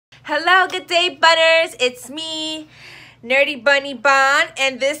Hello, good day, bunners. It's me, NerdyBunniBon,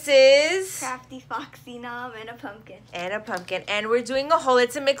 and this is CraftyFoxyNom and a pumpkin. And we're doing a haul.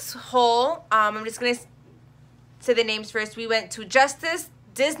 It's a mixed haul. I'm just gonna say the names first. We went to Justice,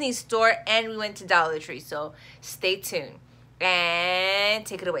 Disney Store, and we went to Dollar Tree. So stay tuned and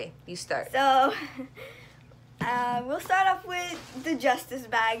take it away. You start. So we'll start off with the Justice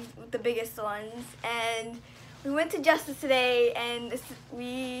bags, the biggest ones, and we went to Justice today, and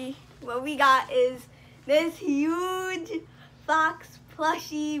what we got is this huge fox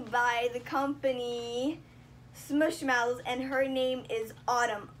plushie by the company Smushmallows, and her name is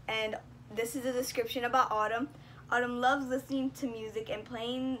Autumn. And this is a description about Autumn. Autumn loves listening to music and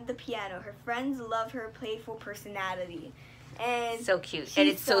playing the piano. Her friends love her playful personality. And so cute, and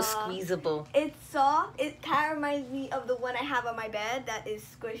it's so squeezable. It's soft. It kind of reminds me of the one I have on my bed that is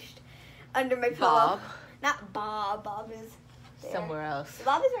squished under my pillow. Bob? Not Bob. Bob is there. Somewhere else.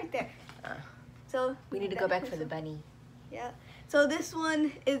 Bob is right there. So we need to go back for the bunny. Yeah. So this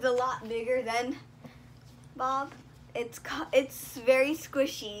one is a lot bigger than Bob. It's very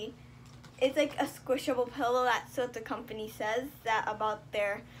squishy. It's like a squishable pillow. That's what the company says that about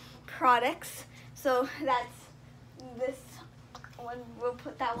their products. So that's this one. We'll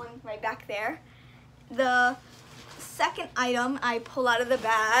put that one right back there. The second item I pull out of the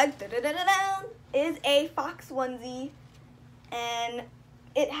bag is a fox onesie, and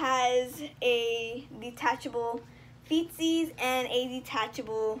it has a detachable feetsies and a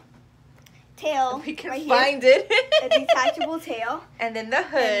detachable tail. We can right find here. it. A detachable tail. And then the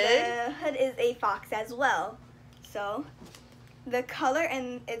hood. And the hood is a fox as well. So the color,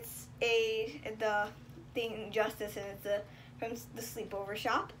 and it's the thing Justice, and it's from the sleepover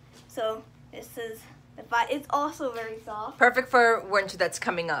shop. So this is it's also very soft. Perfect for winter that's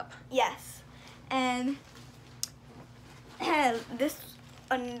coming up. Yes. And this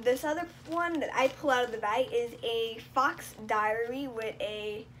other one that I pull out of the bag is a fox diary with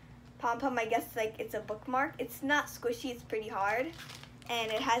a pom-pom. I guess like it's a bookmark. It's not squishy, it's pretty hard.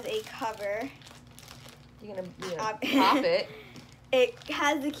 And it has a cover. You're gonna pop it. It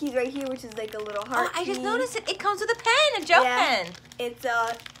has the keys right here, which is like a little heart. I just noticed it. It comes with a pen, a gel pen. It's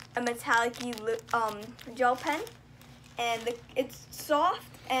a metallic gel pen, and it's soft,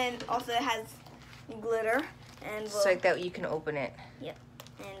 and also it has glitter. And so like that you can open it. Yep.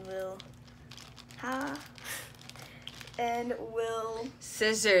 And we'll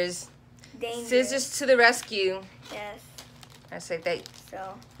scissors. Danger. Scissors to the rescue. Yes. That's like that.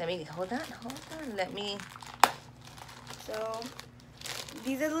 So let me hold on. Let me. So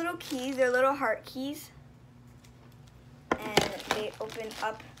these are little keys. They're little heart keys, and they open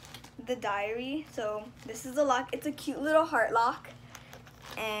up the diary. So this is the lock. It's a cute little heart lock,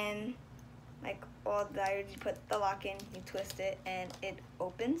 and like all the diaries, you put the lock in, you twist it, and it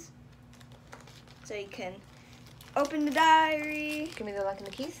opens. So you can open the diary. Give me the lock and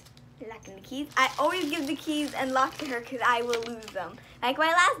the keys. Lock and the keys. I always give the keys and lock to her because I will lose them. Like my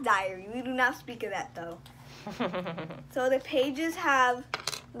last diary. We do not speak of that though. So the pages have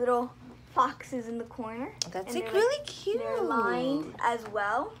little foxes in the corner. That's like really cute. They're lined as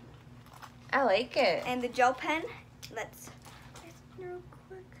well. I like it. And the gel pen. Let's real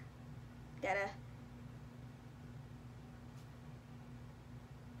quick.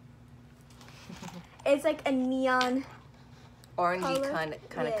 It's like a neon orangey kind of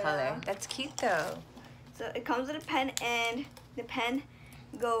color. Yeah. That's cute though. So it comes with a pen, and the pen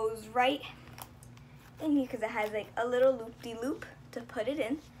goes right in here because it has like a little loop-de-loop to put it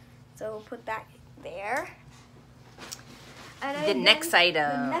in. So we'll put that there. And the next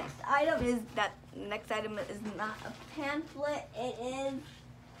item. The next item is not a pamphlet. It is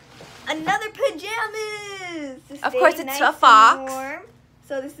another pajamas. Of course, it's nice a fox. and warm.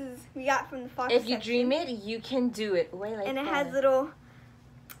 So this is we got from the fox. If you section. dream it, you can do it. And it has little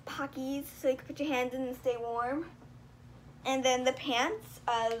pockets so you can put your hands in and stay warm. And then the pants,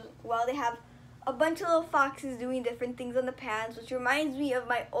 well, they have a bunch of little foxes doing different things on the pants, which reminds me of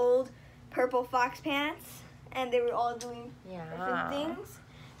my old purple fox pants. And they were all doing different things.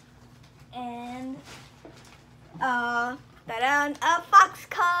 And a fox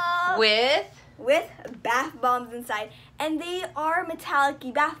cup with bath bombs inside, and they are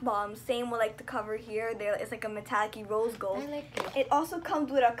metallic-y bath bombs, same with like the cover here. It's like a metallic-y rose gold. I like it. It also comes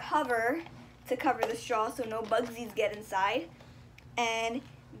with a cover to cover the straw so no bugsies get inside, and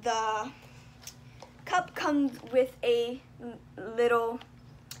the cup comes with a little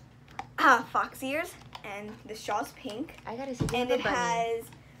fox ears, and the straw's pink. I gotta see. And it has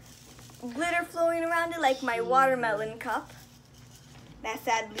glitter flowing around it like my watermelon cup. That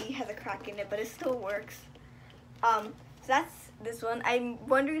sadly has a crack in it, but it still works. So that's this one. I'm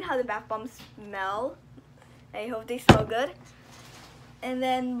wondering how the bath bombs smell. I hope they smell good. And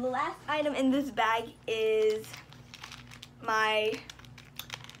then the last item in this bag is my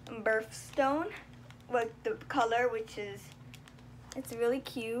birthstone with the color, which is, it's really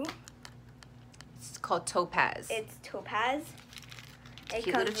cute. It's called Topaz. It's topaz.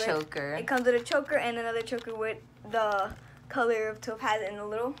 Cute little choker. It comes with a choker and another choker with the color of topaz and a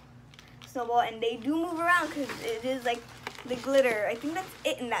little snowball. And they do move around because it is like the glitter. I think that's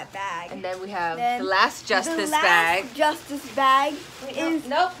it in that bag. And then we have the last Justice bag. The last Justice bag is...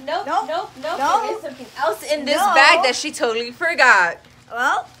 Nope. No. There is something else in this bag that she totally forgot.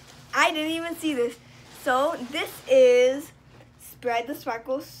 Well, I didn't even see this. So this is Spread the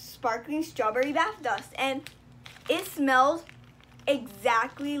Sparkling Strawberry Bath Dust. And it smells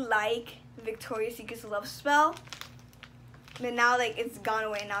exactly like Victoria's Secret's Love Spell. But now like it's gone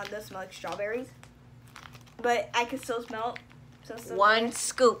away. Now it does smell like strawberries. But I can still smell it. One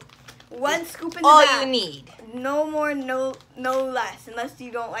scoop. One scoop in the all bag. you need. No more, no less. Unless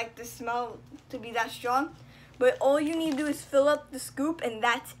you don't like the smell to be that strong. But all you need to do is fill up the scoop and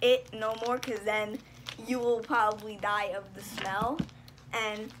that's it. No more, because then you will probably die of the smell.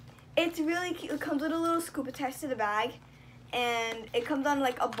 And it's really cute. It comes with a little scoop attached to the bag. And it comes on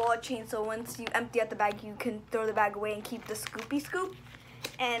like a ball chain. So once you empty out the bag, you can throw the bag away and keep the scoopy scoop.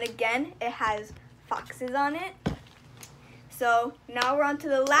 And again, it has foxes on it. So now we're on to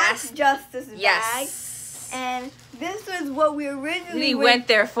the last Justice bag. And this was what we originally went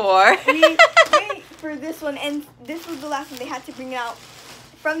there for. For this one, and this was the last one. They had to bring it out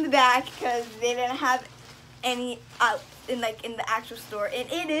from the back because they didn't have any out in the actual store. And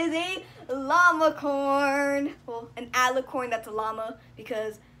it is a llama corn. Well, an alicorn that's a llama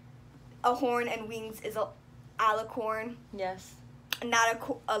because a horn and wings is a alicorn. Yes. Not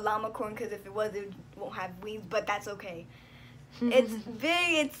a llama corn, because if it was, it won't have wings, but that's okay. It's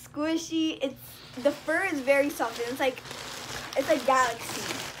big, it's squishy, the fur is very soft, and it's like galaxy.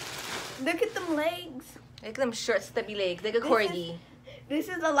 Look at them legs. Look at them short, stubby legs, like a corgi. This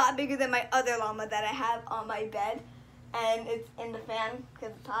is a lot bigger than my other llama that I have on my bed, and it's in the fan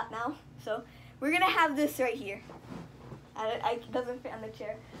because it's hot now. So we're gonna have this right here. It doesn't fit on the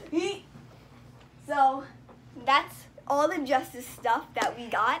chair. So that's all the Justice stuff that we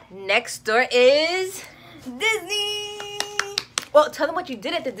got. Next door is Disney. Well, tell them what you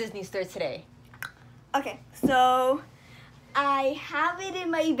did at the Disney store today. Okay, so I have it in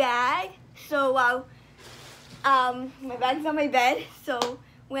my bag. So my bag's on my bed. So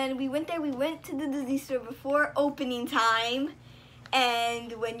when we went there, we went to the Disney store before opening time.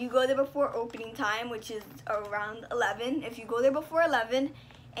 And when you go there before opening time, which is around 11, if you go there before 11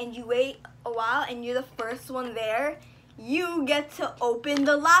 and you wait a while and you're the first one there, you get to open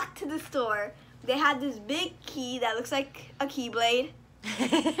the lock to the store. They had this big key that looks like a keyblade.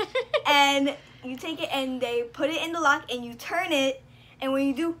 And you take it and they put it in the lock and you turn it. And when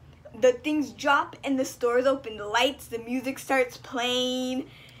you do, the things drop and the stores open. The lights, the music starts playing.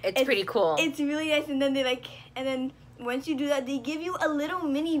 It's pretty cool. It's really nice. And then once you do that, they give you a little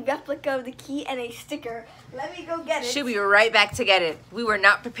mini replica of the key and a sticker. Let me go get it. She'll be right back to get it. We were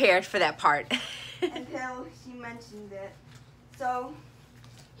not prepared for that part. Until she mentioned it. So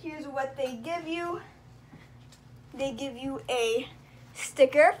here's what they give you. They give you a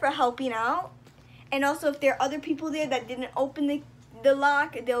sticker for helping out. And also if there are other people there that didn't open the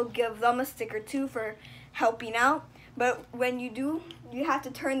lock, they'll give them a sticker too for helping out. But when you do, you have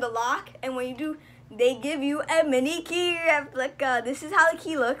to turn the lock. And when you do, they give you a mini key replica. This is how the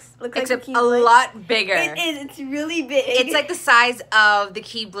key looks. Except like a lot bigger. It is. It's really big. It's like the size of the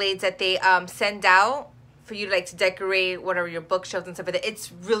keyblades that they send out for you to decorate whatever your bookshelves and stuff like that.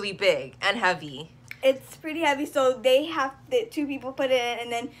 It's really big and heavy. It's pretty heavy, so they have two people put it in,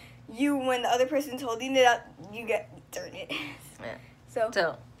 and then you, when the other person's holding it up, you turn it. Yeah.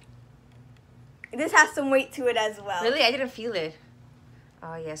 So this has some weight to it as well. Really? I didn't feel it.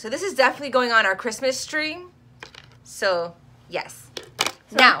 Oh yeah. So this is definitely going on our Christmas tree. So yes.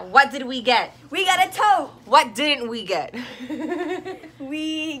 So, now, what did we get? We got a tote. What didn't we get?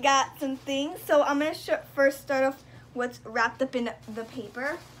 We got some things. So I'm going to first start off what's wrapped up in the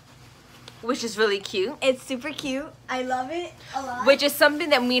paper. Which is really cute. It's super cute. I love it a lot. Which is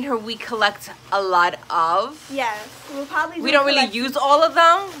something that me and her, we collect a lot of. Yes. We'll probably we don't really use all of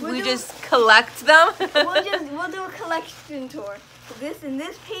them. We just collect them. we'll do a collection tour. In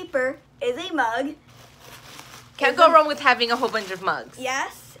this paper is a mug. Can't go wrong with having a whole bunch of mugs.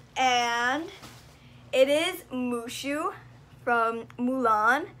 Yes, and it is Mushu from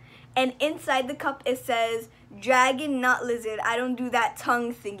Mulan. And inside the cup it says, dragon, not lizard. I don't do that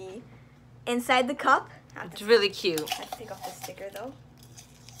tongue thingy. Inside the cup, It's really cute. Let's take off the sticker though.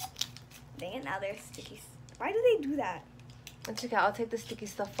 Dang it, now they're sticky. Why do they do that? It's okay, I'll take the sticky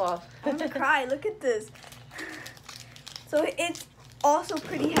stuff off. I'm gonna cry, look at this. So it's also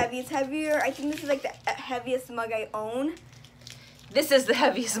pretty heavy. It's heavier. I think this is like the heaviest mug I own. This is the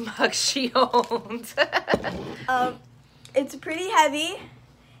heaviest mug she owns. It's pretty heavy.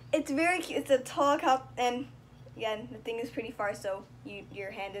 It's very cute. It's a tall cup, and again, the thing is pretty far, so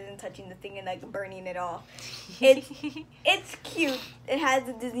your hand isn't touching the thing and like burning it off. It's cute. It has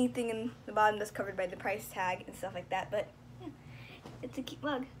a Disney thing in the bottom that's covered by the price tag and stuff like that. But yeah, it's a cute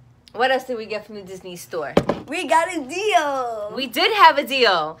mug. What else did we get from the Disney store? We got a deal. We did have a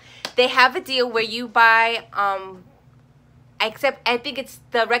deal. They have a deal where you buy, except I think it's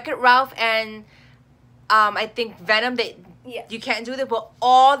the Wreck-It Ralph and I think Venom. You can't do that, but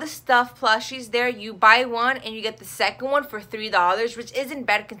all the stuffed plushies there, you buy one and you get the second one for $3, which isn't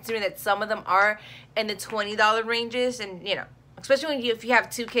bad considering that some of them are in the $20 ranges, and you know, especially when if you have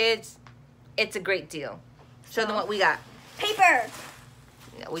 2 kids, it's a great deal. Show them what we got. Paper.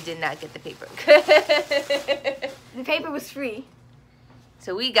 No, we did not get the paper. The paper was free.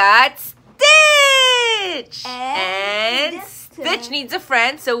 So we got Stitch! And Stitch needs a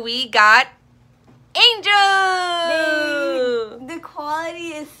friend, so we got Angel! The quality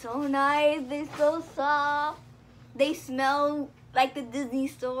is so nice. They're so soft. They smell like the Disney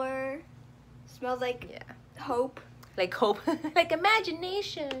store. Smells like hope. Like hope. Like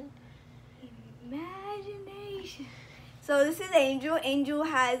imagination. Imagination. So this is Angel. Angel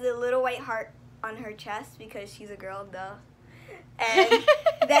has a little white heart on her chest because she's a girl, duh. And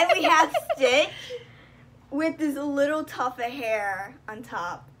then we have Stitch with this little tuft of hair on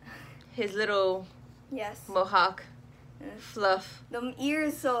top. His little mohawk fluff. The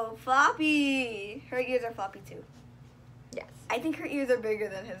ears so floppy. Her ears are floppy too. Yes. I think her ears are bigger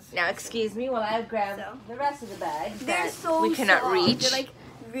than his. Now excuse me while I grab the rest of the bag. They're so we cannot soft. reach. They're like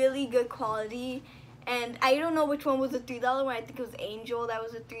really good quality. And I don't know which one was the $3 one. I think it was Angel that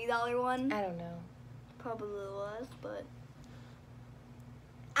was a $3 one. I don't know. Probably was, but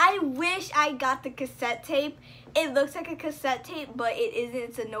I wish I got the cassette tape. It looks like a cassette tape, but it isn't.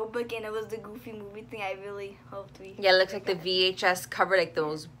 It's a notebook, and it was the Goofy movie thing. I really hoped we. Yeah, it looks like the VHS cover, like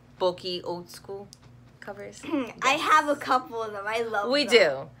those bulky old school covers. I have a couple of them. I love them. We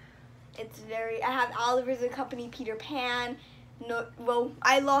do. It's very. I have Oliver's and Company, Peter Pan. No, well,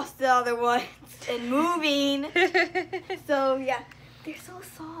 I lost the other ones in moving. So yeah, they're so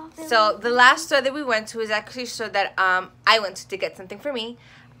soft. So the last store that we went to is actually a store that I went to get something for me.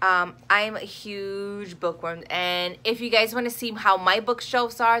 I'm a huge bookworm, and if you guys want to see how my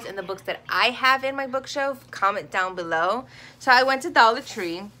bookshelves are and the books that I have in my bookshelf, comment down below. So I went to Dollar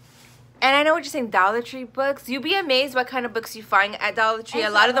Tree, and I know what you're saying, Dollar Tree books. You'll be amazed what kind of books you find at Dollar Tree.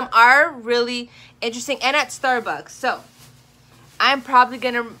 A lot of them are really interesting, and at Starbucks. So I'm probably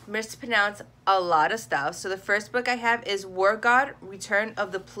going to mispronounce a lot of stuff. So the first book I have is War God, Return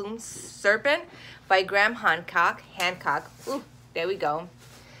of the Plumed Serpent by Graham Hancock. Ooh, there we go.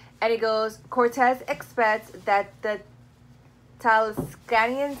 And it goes, Cortez expects that the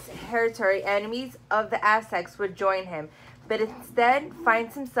Tlaxcalans' hereditary enemies of the Aztecs would join him, but instead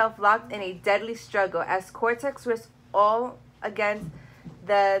finds himself locked in a deadly struggle as Cortex risks all against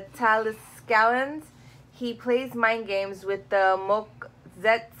the Tlaxcalans. He plays mind games with the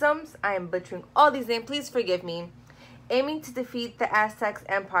Moctezums. I am butchering all these names, please forgive me. Aiming to defeat the Aztec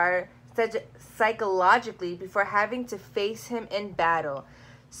Empire psychologically before having to face him in battle.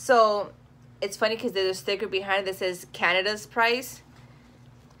 So, it's funny because there's a sticker behind it that says Canada's price,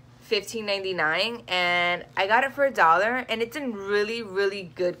 $15.99, and I got it for $1, and it's in really, really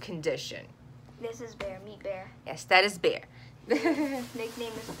good condition. This is Bear, meet Bear. Yes, that is Bear.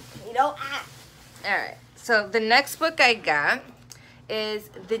 Nickname is Potato. Alright, so the next book I got is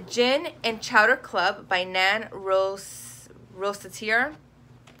The Gin and Chowder Club by Nan Rosatier.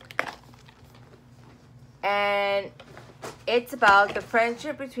 And it's about the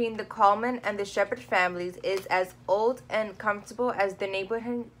friendship between the Coleman and the Shepherd families is as old and comfortable as the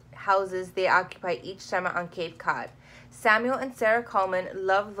neighborhood houses they occupy each summer on Cape Cod. Samuel and Sarah Coleman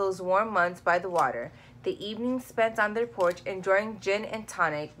love those warm months by the water, the evenings spent on their porch enjoying gin and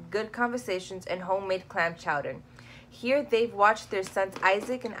tonic, good conversations, and homemade clam chowder. Here they've watched their sons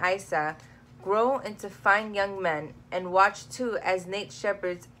Isaac and Isa grow into fine young men, and watched too as Nate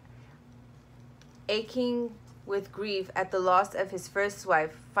Shepherd's aching with grief at the loss of his first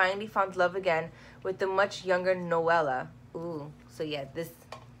wife, finally found love again with the much younger Noella. Ooh, so yeah, this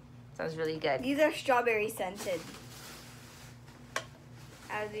sounds really good. These are strawberry scented.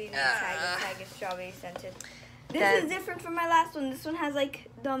 As you know, tag is strawberry scented. This is different from my last one. This one has like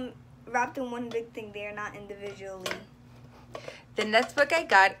the wrapped in one big thing. They are not individually. The next book I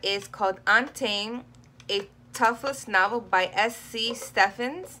got is called Untamed, a Toughless novel by S.C.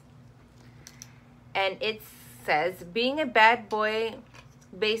 Steffens. And it says, being a bad boy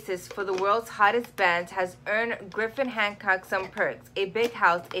bassist for the world's hottest bands has earned Griffin Hancock some perks, a big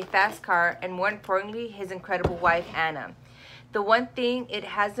house, a fast car, and more importantly, his incredible wife, Anna. The one thing it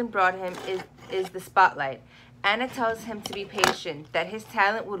hasn't brought him is the spotlight. Anna tells him to be patient, that his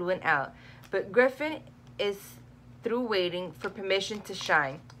talent would win out. But Griffin is through waiting for permission to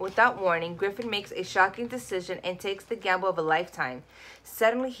shine. Without warning, Griffin makes a shocking decision and takes the gamble of a lifetime.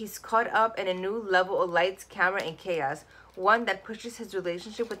 Suddenly, he's caught up in a new level of lights, camera, and chaos, one that pushes his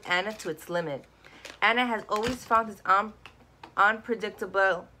relationship with Anna to its limit. Anna has always found his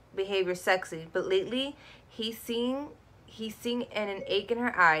unpredictable behavior sexy, but lately, he's seeing an ache in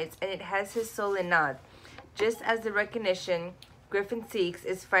her eyes, and it has his soul in naught. Just as the recognition Griffin seeks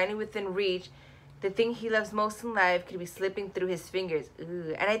is finally within reach, the thing he loves most in life could be slipping through his fingers.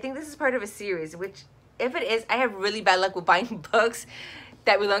 Ooh. And I think this is part of a series, which, if it is, I have really bad luck with buying books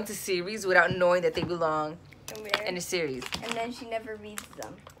that belong to series without knowing that they belong in a series. And then she never reads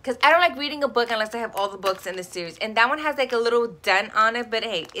them. Because I don't like reading a book unless I have all the books in the series. And that one has like a little dent on it, but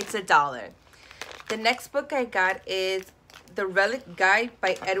hey, it's $1. The next book I got is The Relic Guide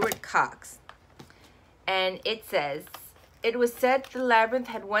by Edward Cox. And it says, it was said the labyrinth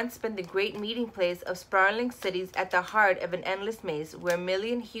had once been the great meeting place of sprawling cities at the heart of an endless maze where a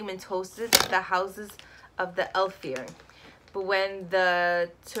million humans hosted the houses of the Elfir. But when the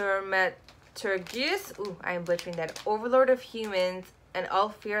Turgius, I am butchering that, overlord of humans and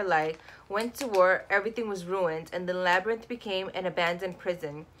Elfir alike, went to war, everything was ruined, and the labyrinth became an abandoned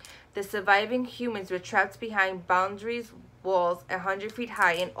prison. The surviving humans were trapped behind boundaries, walls 100 feet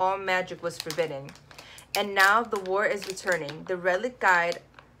high, and all magic was forbidden. And now the war is returning. The relic guide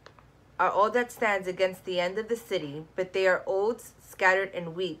are all that stands against the end of the city, but they are old, scattered,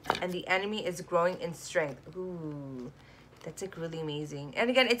 and weak, and the enemy is growing in strength. Ooh, that's like really amazing. And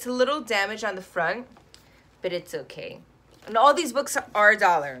again, it's a little damage on the front, but it's okay. And all these books are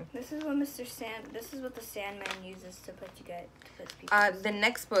 $1. This is what the Sandman uses to put people. The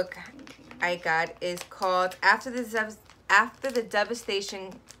next book I got is called After the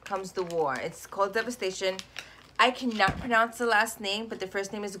Devastation Comes the War. It's called Devastation. I cannot pronounce the last name, but the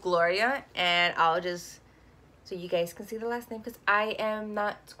first name is Gloria, and I'll just, so you guys can see the last name, because I am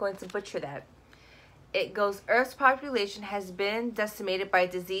not going to butcher that. It goes, Earth's population has been decimated by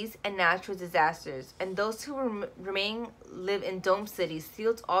disease and natural disasters, and those who remain live in dome cities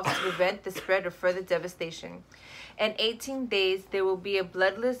sealed off to prevent the spread of further devastation. In 18 days, there will be a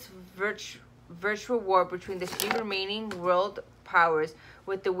bloodless virtual war between the few remaining world powers,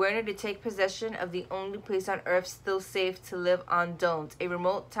 with the winner to take possession of the only place on Earth still safe to live on Domes, a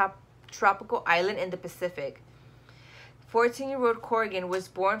remote tropical island in the Pacific. 14-year-old Corrigan was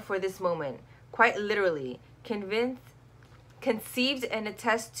born for this moment, quite literally, conceived in a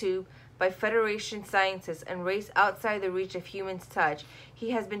test tube by Federation scientists and raised outside the reach of humans' touch. He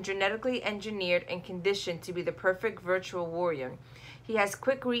has been genetically engineered and conditioned to be the perfect virtual warrior. He has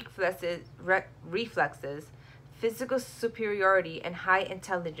quick reflexes, physical superiority, and high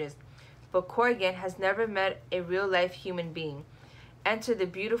intelligence, but Corrigan has never met a real-life human being. Enter the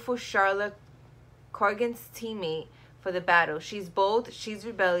beautiful Charlotte, Corrigan's teammate for the battle. She's bold, she's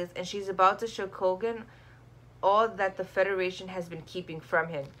rebellious, and she's about to show Corrigan all that the Federation has been keeping from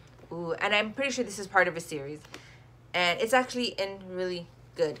him. Ooh, and I'm pretty sure this is part of a series. And it's actually in really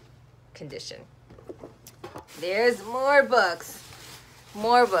good condition. There's more books.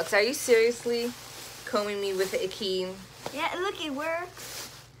 More books. Are you seriously combing me with a key? Yeah, look, it works.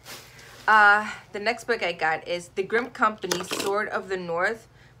 The next book I got is The Grim Company, Sword of the North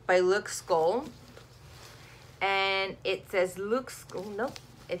by Luke Skoll. And it says nope,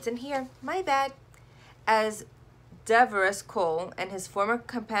 it's in here. My bad. As Deverous Cole and his former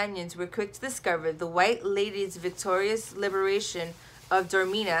companions were quick to discover, the White Lady's victorious liberation of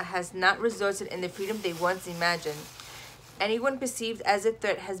Dormina has not resulted in the freedom they once imagined. Anyone perceived as a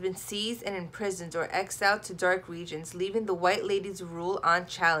threat has been seized and imprisoned or exiled to dark regions, leaving the White Lady's rule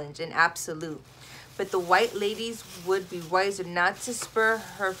unchallenged and absolute. But the White Ladies would be wiser not to spur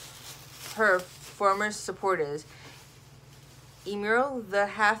her former supporters. Emerald, the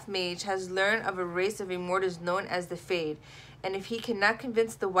half-mage, has learned of a race of immortals known as the Fade, and if he cannot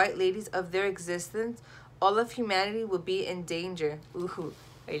convince the White Ladies of their existence, all of humanity will be in danger. Ooh,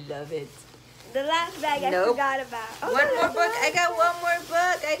 I love it. The last bag I forgot about. Oh, one more book. I got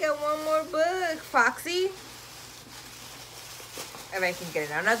one more book. Foxy. If I can get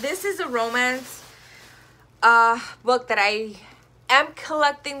it out. Now, this is a romance book that I am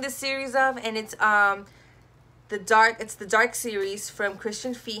collecting the series of, and it's the dark series from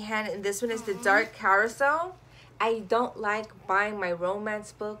Christian Feehan, and this one is the Dark Carousel. I don't like buying my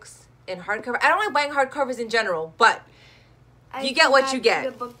romance books in hardcover. I don't like buying hardcovers in general, but you get what you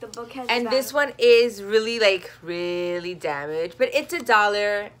get. The book has and this one is really really damaged, but it's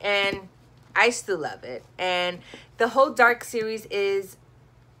 $1 and I still love it. And the whole Dark series is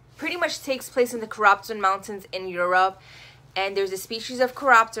pretty much takes place in the Chiropteran Mountains in Europe, and there's a species of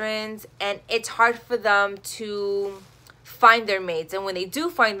Chiropterans, and it's hard for them to find their mates, and when they do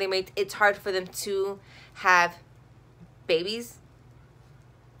find their mates, it's hard for them to have babies.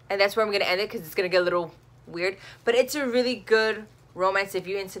 And that's where I'm gonna end it, because it's gonna get a little weird, but it's a really good romance if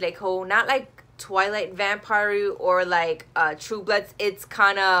you're into like whole, not like Twilight vampire or like True Bloods. It's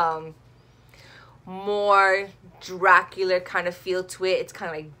kind of more Dracula kind of feel to it. It's kind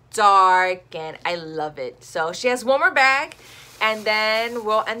of like dark, and I love it. So she has one more bag, and then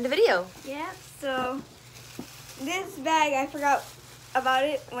we'll end the video. Yeah, so this bag, I forgot about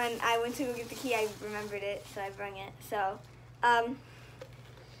it when I went to go get the key. I remembered it, so I brought it. So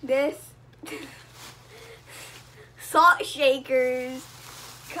this salt shakers,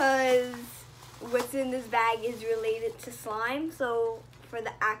 because what's in this bag is related to slime. So for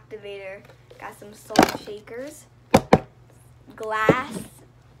the activator, got some salt shakers, glass.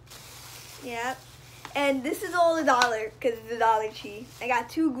 Yep. And this is all $1 because it's a Dollar Tree. I got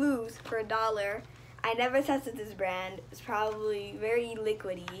 2 glues for $1. I never tested this brand. It's probably very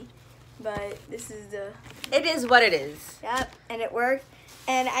liquidy, but this is the... It is what it is. Yep, and it works.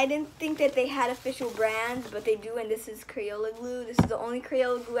 And I didn't think that they had official brands, but they do, and this is Crayola glue. This is the only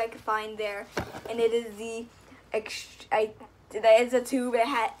Crayola glue I could find there, and it is the... It's a tube.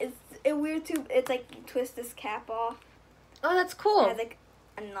 It's a weird tube. It's like you twist this cap off. Oh, that's cool. It has like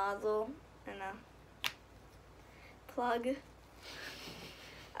a nozzle and a plug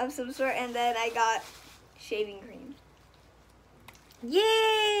of some sort, and then I got shaving cream.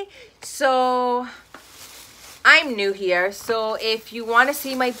 Yay! So I'm new here, so if you want to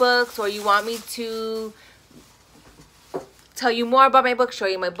see my books, or you want me to tell you more about my book, show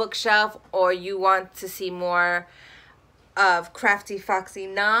you my bookshelf, or you want to see more of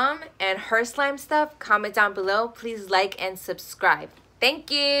CraftyFoxyNom and her slime stuff, comment down below. Please like and subscribe.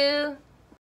 Thank you.